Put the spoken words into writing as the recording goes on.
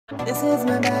This is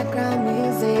my background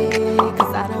music,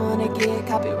 cause I don't wanna get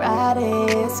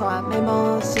copyrighted. So I made my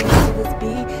own shit to this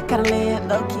beat, kinda lit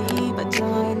low key, but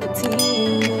join the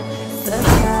team.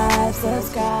 Subscribe,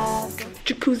 subscribe.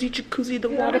 Jacuzzi, jacuzzi, the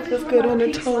water feels good on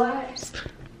the toes.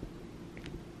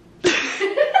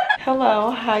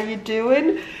 Hello, how you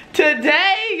doing?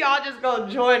 Today, y'all just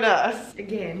gonna join us.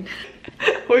 Again.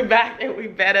 We're back and we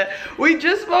better. We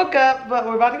just woke up, but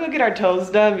we're about to go get our toes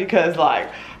done because like,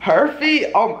 her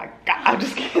feet, oh my God, I'm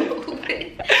just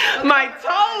kidding. My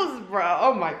toes, bro,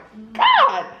 oh my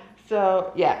God.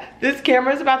 So yeah, this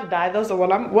camera is about to die though, so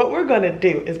what we're gonna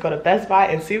do is go to Best Buy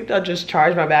and see if they'll just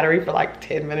charge my battery for like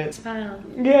 10 minutes.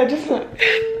 Yeah, just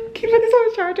keep this on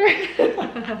the charger.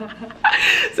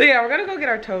 So yeah, we're gonna go get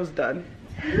our toes done.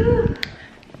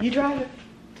 You drive it.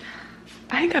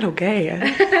 I ain't got no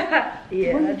gas.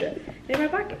 Yeah, I drive. In my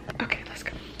pocket. Okay, let's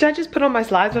go. Did I just put on my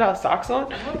slides without socks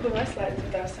on? I'm gonna put my slides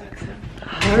without socks on.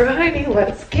 Alrighty,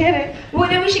 let's get it. Well,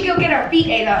 then we should go get our feet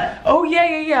ate on. Oh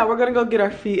yeah. We're gonna go get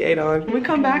our feet ate on. Can we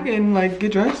come back and like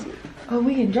get dressed? Oh,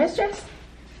 we can dress?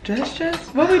 Dress?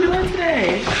 What are we doing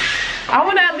today? I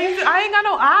wanna at least, I ain't got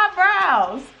no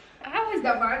eyebrows. I always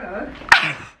got mine on.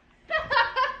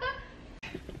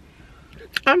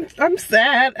 I'm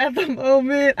sad at the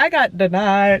moment. I got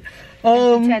denied.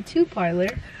 Tattoo parlor.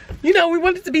 You know, we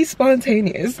wanted to be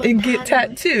spontaneous and get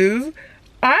tattoos.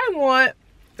 I want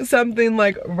something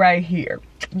like right here.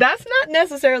 That's not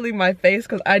necessarily my face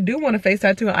because I do want a face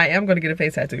tattoo. I am going to get a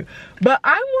face tattoo. But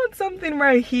I want something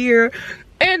right here.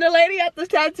 And the lady at the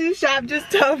tattoo shop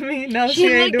just told me, no, she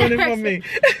ain't doing it for me.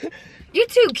 You're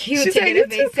too cute to get a face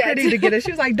tattoo. She's too pretty to get it.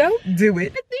 She was like, don't do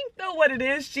it. I think though what it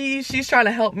is, she's trying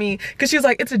to help me because she was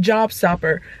like, it's a job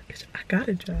stopper. I got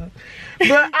a job.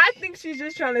 But I think she's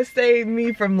just trying to save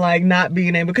me from like not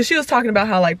being able, because she was talking about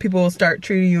how like people will start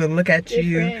treating you and look at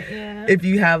you if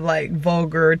you have like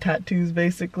vulgar tattoos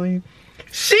basically.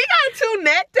 She got 2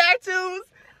 neck tattoos.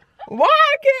 Why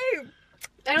I can't?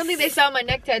 I don't think they saw my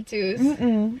neck tattoos.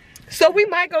 So we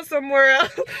might go somewhere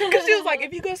else. Cause she was like,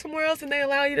 if you go somewhere else and they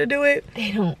allow you to do it,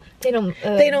 they don't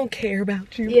care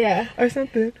about you. Yeah. Or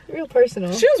something. Real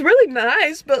personal. She was really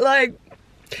nice, but like,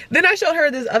 then I showed her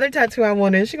this other tattoo I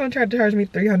wanted. She gonna try to charge me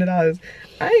 $300.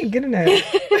 I ain't getting that.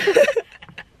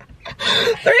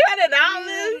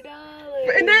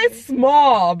 $300? And that's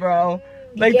small, bro.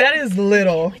 Like that is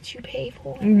little. What you pay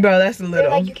for? Bro, that's little. They're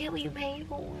like, you get what you pay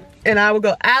for. And I would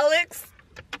go, Alex,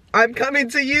 I'm coming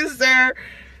to you, sir.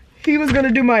 He was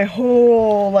gonna do my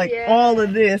whole, like all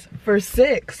of this for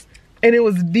 $6. And it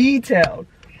was detailed.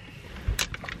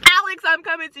 Alex, I'm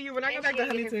coming to you when I go back to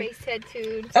Huntington. Face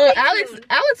tattooed. Oh,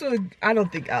 Alex would, I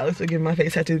don't think Alex would give my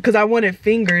face tattooed because I wanted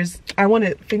fingers. I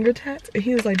wanted finger tats. And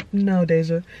he was like, no,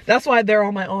 DeJha. That's why they're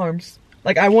on my arms.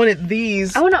 Like I wanted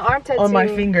these. I want an arm tattoo on my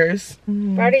fingers. I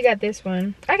already got this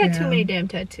one. I got too many damn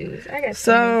tattoos. I got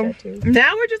so many tattoos.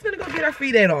 Now we're just gonna go get our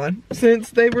feet ate on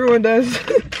since they ruined us.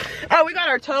 Oh, we got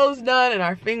our toes done and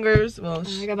our fingers. Well,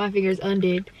 I got my fingers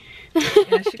undid.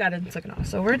 Yeah, she got it taken off.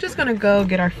 So we're just gonna go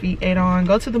get our feet ate on,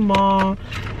 go to the mall,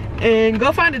 and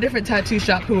go find a different tattoo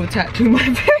shop who will tattoo my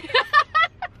face.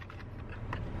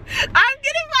 I'm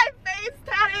getting my face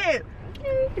tatted.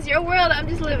 It's your world, I'm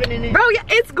just living in it. Bro, yeah,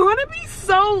 it's gonna be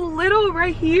so little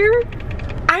right here.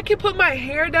 I can put my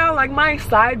hair down, like my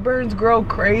sideburns grow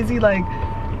crazy, like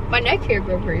my neck hair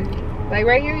grow crazy. Like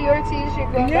right here, yours should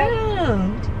grow back.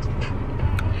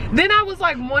 Then I was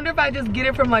like, wonder if I just get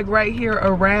it from like right here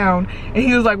around. And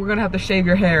he was like, we're gonna have to shave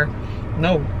your hair.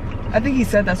 No. I think he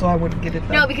said that's why I wouldn't get it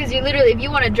though. No, because you literally, if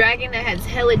you want a dragon that has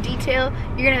hella detail,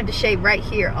 you're gonna have to shave right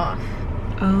here off.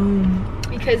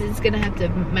 Because it's gonna have to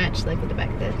match like with the back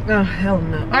of it. Oh, hell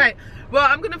no. All right, well,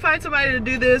 I'm gonna find somebody to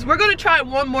do this. We're gonna try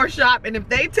one more shop, and if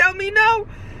they tell me no,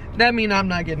 that means I'm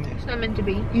not getting it. It's not meant to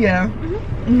be. Yeah.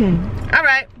 All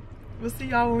right, we'll see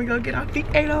y'all when we go get our feet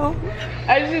ate on.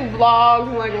 I just do vlogs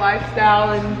and like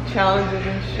lifestyle and challenges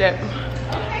and shit.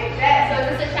 Okay, so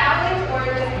is this a challenge or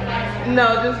just a lifestyle? No,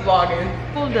 just vlogging.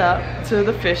 Pulled up to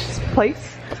the fish place.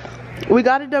 We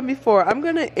got it done before. I'm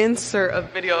gonna insert a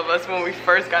video of us when we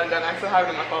first got it done. I still have it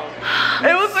on my phone.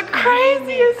 It was the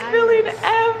craziest feeling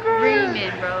ever.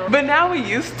 Screaming, bro. But now we're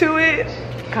used to it.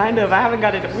 Kind of. I haven't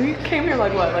got it. We came here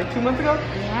like what, like 2 months ago?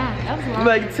 Yeah, that was long.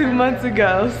 Like 2 months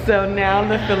ago. So now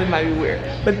the feeling might be weird.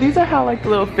 But these are how like the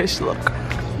little fish look.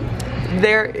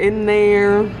 They're in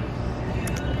there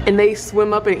and they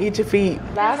swim up and eat your feet.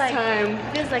 Last time.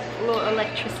 Feels like a little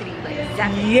electricity, like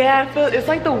zapping. Yeah, it's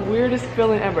like the weirdest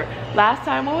feeling ever. Last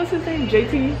time, what was his name?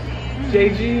 JT?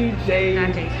 JG?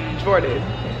 Jordan.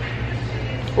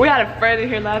 We had a friend in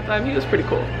here last time. He was pretty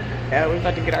cool. Yeah, we're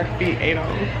about to get our feet ate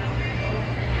on.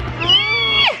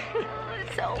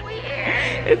 It's so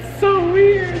weird. It's so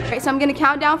weird. Alright, so I'm gonna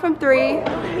count down from 3.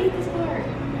 I hate this part.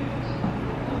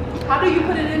 How do you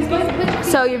put it in?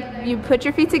 So you put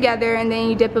your feet together and then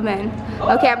you dip them in.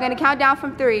 Okay, I'm gonna count down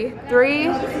from 3. 3,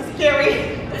 This is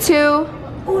scary. 2,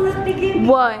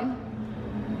 1.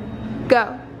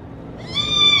 Go.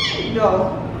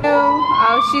 No.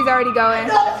 Oh, she's already going.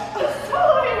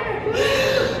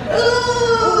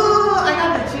 Ooh, I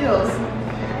got the chills.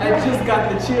 I just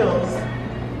got the chills.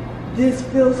 This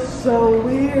feels so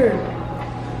weird.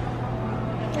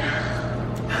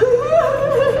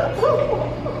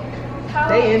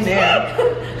 Stay in there.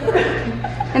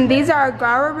 And these are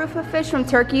Gara Rufa fish from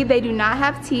Turkey. They do not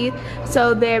have teeth,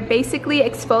 so they're basically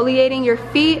exfoliating your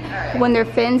feet when their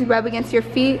fins rub against your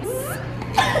feet.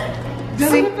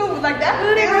 Doesn't it feel like that?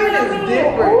 Feeling is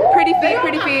different. Pretty feet,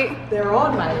 pretty feet. They're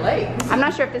on my legs. I'm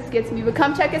not sure if this gets me, but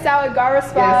come check us out at Gara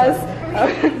Spas.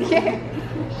 Okay.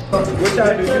 Which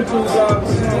I do YouTube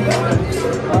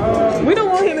vlogs. We don't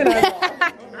want him in our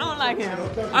vlog. I don't like him.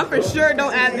 I for sure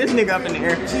don't add this nigga up in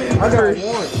there. I got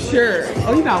one. Sure.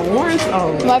 Oh, you got warrants?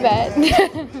 Oh. My bad.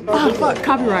 Oh, fuck.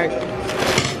 Copyright.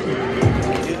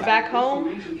 Back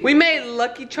home, we made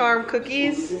Lucky Charm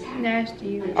cookies.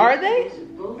 Nasty. Are they?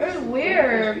 It's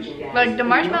weird. Like the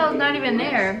marshmallow's not even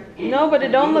there. No, but it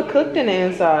don't look cooked in the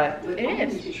inside. It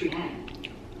is.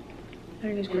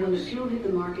 That is gross.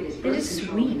 It is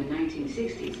sweet.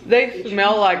 They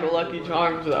smell like Lucky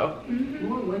Charms though.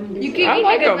 You can I eat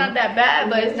like it. It's 'em. not that bad,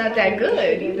 but it's not that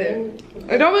good either.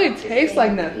 It don't really taste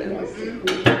like nothing.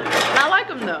 I like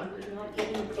them though.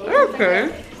 They're okay.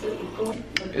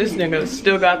 This nigga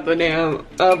still got the damn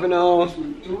oven on.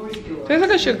 Tastes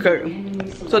like a shit cook.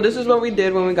 So this is what we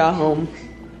did when we got home.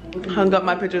 Hung up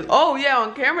my pictures. Oh yeah,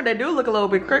 on camera they do look a little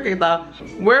bit crooked though.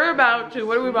 What are we about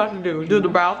to do? Do the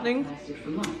brow thing?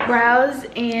 Browse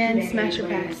and smash or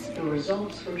pass.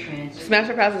 Smash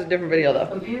or pass is a different video though.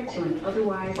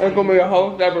 It's gonna be a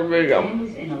whole separate video.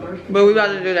 But we about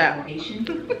to do that.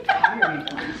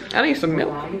 I need some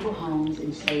milk.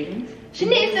 She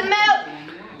needs some milk.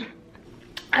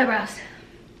 Eyebrows.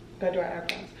 Gotta do our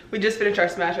eyebrows. We just finished our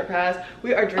smash or pass.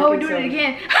 We are drinking. Oh, we're doing it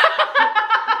again.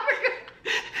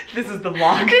 This is the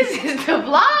vlog. This is the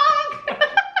vlog.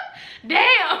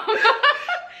 Damn.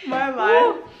 My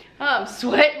life. I'm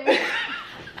sweating.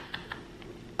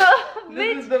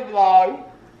 This is the vlog.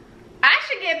 I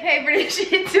should get paid for this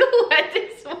shit too at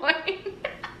this point.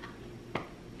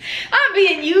 I'm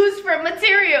being used for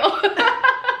material.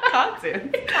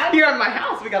 Content. Here at my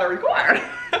house, we gotta record.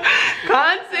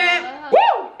 Content.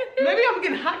 Woo! Maybe I'm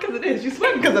getting hot because of this. You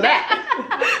sweating because of that.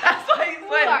 That's why you Ooh,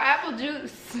 sweating. our apple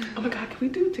juice. Oh my god, can we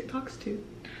do TikToks too?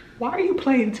 Why are you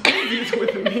playing toesies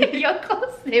with me? Your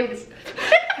clothes, it was.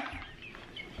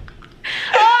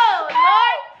 Oh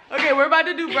Lord. Okay, we're about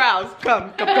to do brows.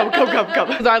 Come.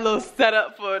 This is our little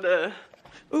setup for the.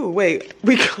 Ooh, wait,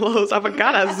 we closed. I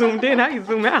forgot I zoomed in. How you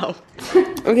zoom out?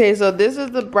 Okay, so this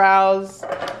is the brows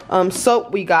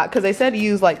soap we got because they said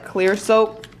use like clear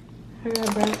soap. I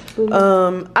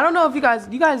don't know if you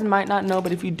guys might not know,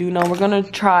 but if you do know, we're gonna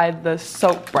try the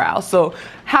soap brow. So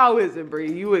how is it,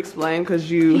 Bree? You explain because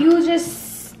You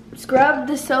just scrub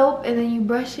the soap and then you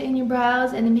brush it in your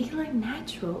brows and then make it like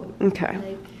natural. Okay.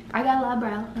 Like I got a lot of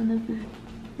brow. I don't know if you.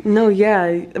 No,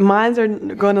 yeah, mine's are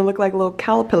gonna look like little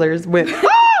caterpillars with.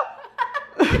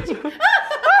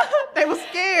 They were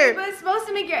scared. But it's supposed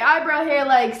to make your eyebrow hair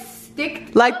like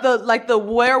stick. Like the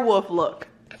werewolf look.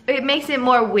 It makes it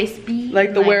more wispy.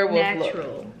 Like the werewolf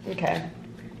natural. look. Okay.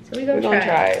 So we're We're gonna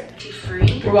try it.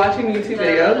 Free. We're watching YouTube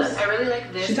videos. I really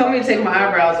like this. She told me to take my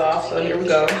eyebrows off, so here we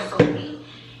go.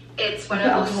 It's one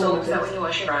of those soaps that when you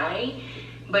wash it dry,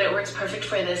 but it works perfect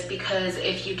for this because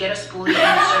if you get a spoolie and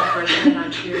you start brushing it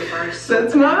onto your bar soap,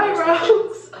 That's my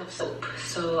eyebrows. of soap.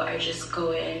 So I just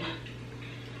go in.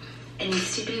 It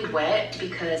needs to be wet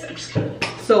because I'm just gonna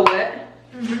So wet?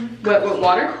 Mm-hmm. Wet with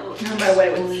water? Not my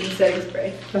wet with setting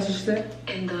spray. That's what she said?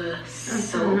 in the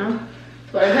soap.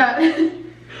 What is that?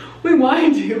 We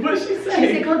whined you. What'd she Is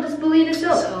say? it called the spoolie in the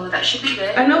soap? So that should be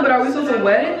good. I know, but are we supposed to So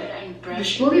wet I go it? ahead and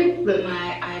brush Spoolie? Look.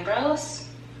 my eyebrows.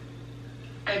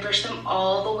 I brush them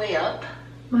all the way up.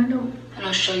 I know. And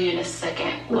I'll show you in a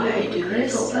second why I do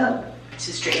this. Up.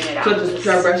 To straighten it out. So just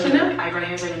dry brushing it? Eyebrow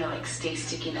hairs are gonna like stay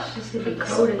sticking up. Just from if it the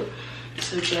coated. soap.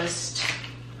 So just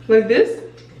Like this?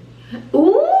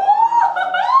 Ooh!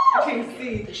 I can't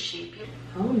see. the shape you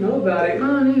I don't know about it. I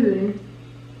don't either.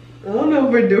 I don't know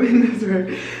if we're doing this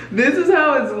right. This is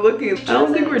how it's looking. I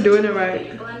don't think we're doing it right.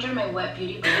 blender, my wet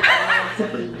beauty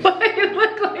blender. Why it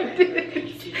look like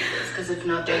this? Because if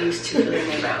not, they're used to filling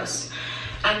my brows.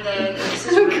 And then this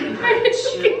is really important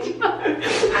too. It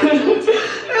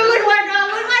look like a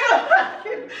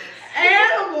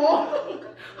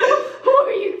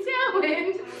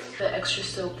extra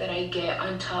soap that I get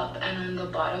on top and on the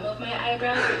bottom of my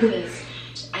eyebrows with this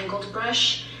angled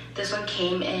brush. This one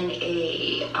came in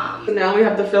a So now we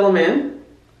have to fill them in.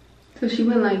 So she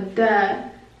went like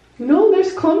that. No,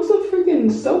 there's clumps of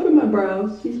freaking soap in my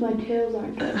brows. These my tails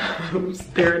aren't. I'm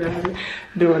staring at her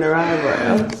doing her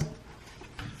eyebrows.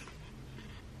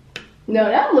 No,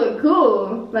 that looked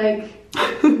cool. Like,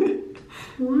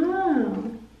 wow.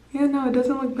 Yeah, no, it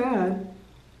doesn't look bad.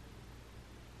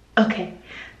 Okay,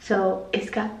 so it's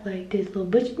got like this little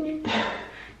bushiness,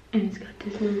 and it's got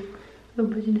this little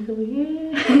bushiness over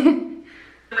here.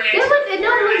 It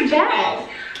don't look bad.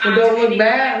 It don't look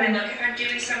bad. If I'm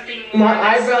doing something My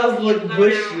eyebrows look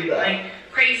bushy though. like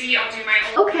crazy, I'll do my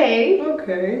own Okay.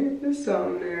 Okay, there's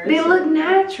something there. They look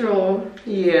natural.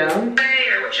 Yeah. way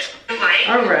or which I like.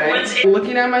 Alright.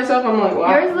 Looking at myself, I'm like,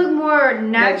 wow. Yours look more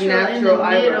natural, in the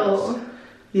eyebrows. middle.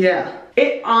 Yeah.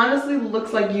 It honestly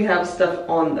looks like you have stuff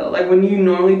on though. Like when you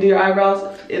normally do your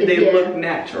eyebrows, they look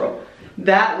natural.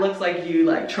 That looks like you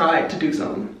like tried to do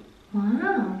something.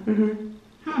 Wow.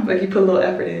 Like you put a little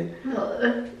effort in.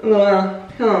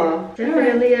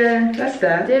 Definitely That's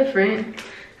that. different.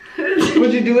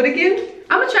 Would you do it again?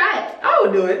 I'm gonna try it. I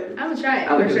would do it. I'm gonna try it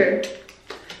I would for do sure. it.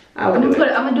 I would do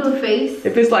it. I'm gonna do a face.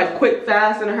 If it's like quick,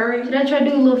 fast, in a hurry, Did I try to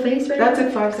do a little face right that now?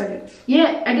 took 5 seconds.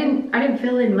 Yeah, I didn't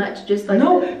fill in much. Just like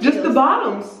Just the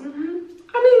bottoms.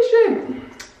 I mean, shit.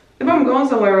 If I'm going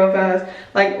somewhere real fast,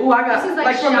 like, oh, I got, This is like,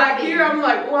 like from back shopping. here, I'm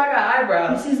like, oh, I got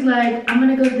eyebrows. This is like I'm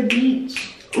gonna go to the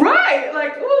beach. Right,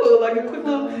 like, ooh, like a quick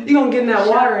little, you gonna get in that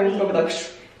water and it's gonna be like, shh.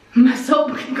 My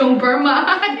soap gonna burn my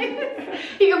eyes.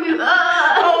 He gonna be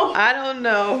Oh, I don't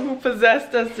know who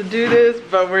possessed us to do this,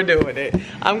 but we're doing it.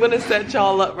 I'm gonna set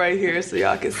y'all up right here so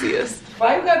y'all can see us.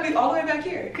 Why you gotta be all the way back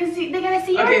here? Cause they gotta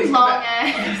see Okay, yours so long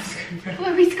back. ass.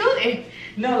 Where we scooting?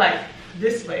 No, like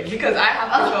this way, because I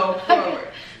have to go forward.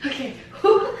 Okay.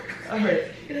 Alright.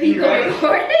 You gonna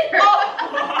record it?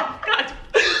 Oh, God.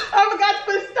 I forgot to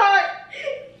push start.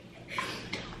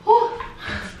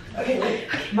 Okay, wait.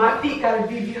 My feet gotta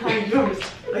be behind yours,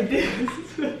 like this.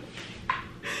 Come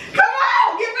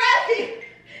on, get ready.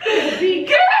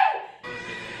 Get ready.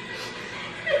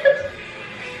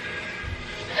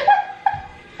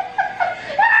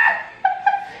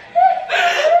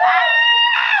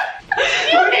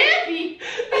 You're heavy.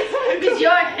 Cause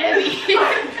you're heavy.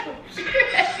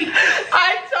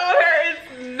 I told her it's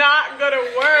not gonna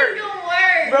work. It's gonna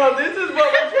work. Bro, this is what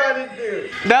we're trying to do.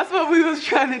 That's what we was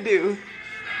trying to do.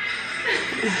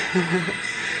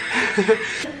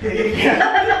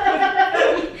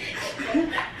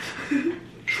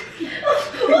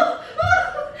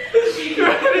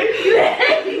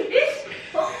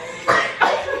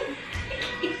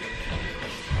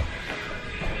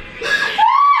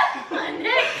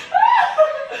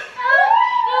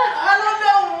 I don't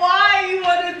know why you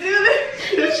want to do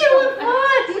this. This shit was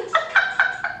fun.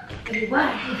 Okay, why?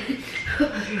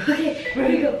 Okay, here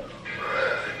we go.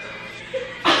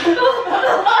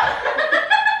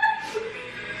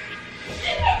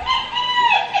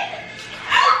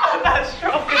 I'm not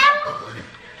strong enough.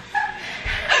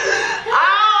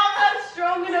 I'm not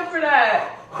strong enough for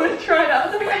that. Quit trying out.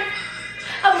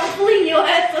 I'm gonna fling your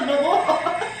ass on the wall.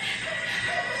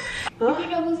 You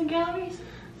think I'm losing calories?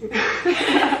 Look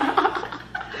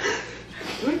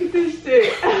at this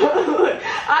shit.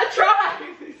 I tried.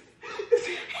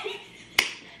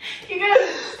 You gotta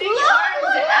stick your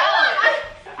arms out.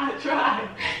 I tried.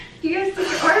 You gotta stick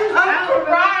your arms I'm out.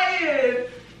 crying.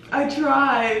 I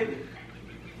tried.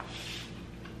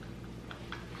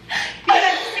 You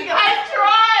gotta stick them. I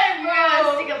tried, You gotta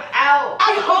bro. stick them out.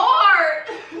 It's hard.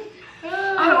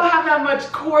 I don't have that much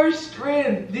core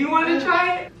strength. Do you want to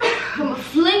try it? I'm gonna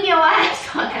fling your ass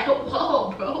on that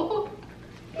wall, bro.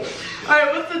 Alright,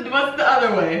 what's the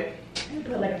other way? I'm gonna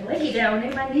put like a blanket down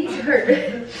and my knees hurt.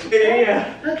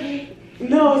 Yeah. Okay.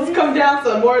 No, just come down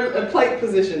some, more a plank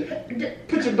position.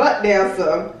 Put your butt down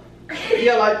some.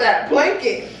 Yeah, like that. Plank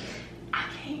it. I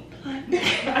can't plank.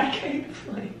 I can't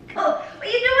plank. Oh, what are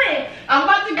you doing? I'm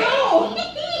about to go.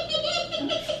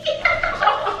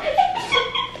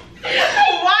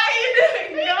 Why are you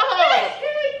doing no?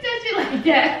 Touch it like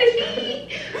that.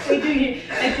 Wait, do you?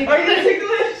 Are you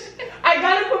ticklish? I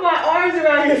gotta put my arms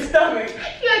around your stomach.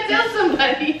 You gotta tell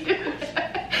somebody.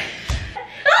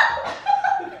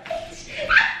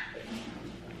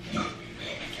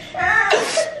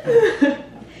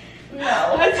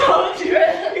 No. I told you.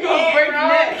 You're gonna break your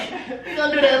neck. We're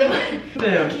gonna do the other one.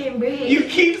 Them. I can't breathe. You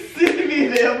keep sending me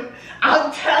them.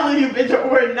 I'm telling you, bitch,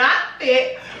 we're not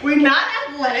fit. We're not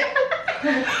athletic.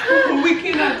 We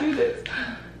cannot do this.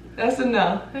 That's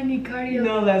enough. I need cardio.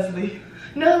 No, Leslie.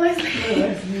 No, Leslie. No,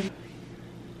 Leslie.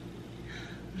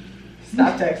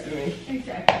 Stop texting me.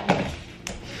 Exactly.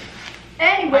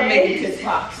 I'm making Anyways.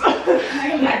 TikToks.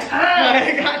 I ain't got time. I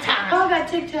ain't got time. Y'all got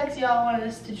TikToks y'all wanted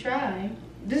us to try.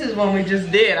 This is one we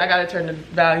just did. I gotta turn the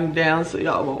volume down so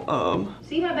y'all won't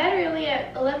See, my battery only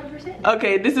at 11%.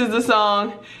 Okay, this is the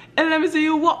song. And let me see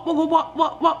you walk, walk, walk,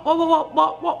 walk, walk, walk, walk,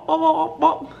 walk, walk, walk, walk,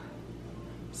 walk.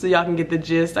 So y'all can get the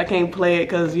gist. I can't play it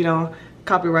because, you know,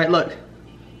 copyright. Look.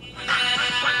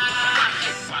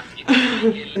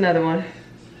 Another one.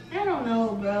 I don't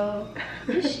know, bro.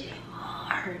 This shit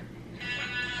hard.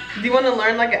 Do you want to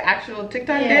learn like an actual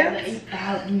TikTok dance?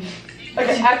 Like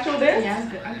an actual dance? Yeah, I'm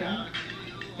good. I'm done.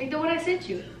 Like the one I sent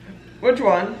you. Which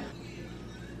one?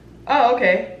 Oh,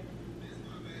 okay.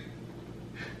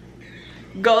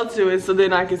 Go to it so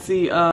then I can see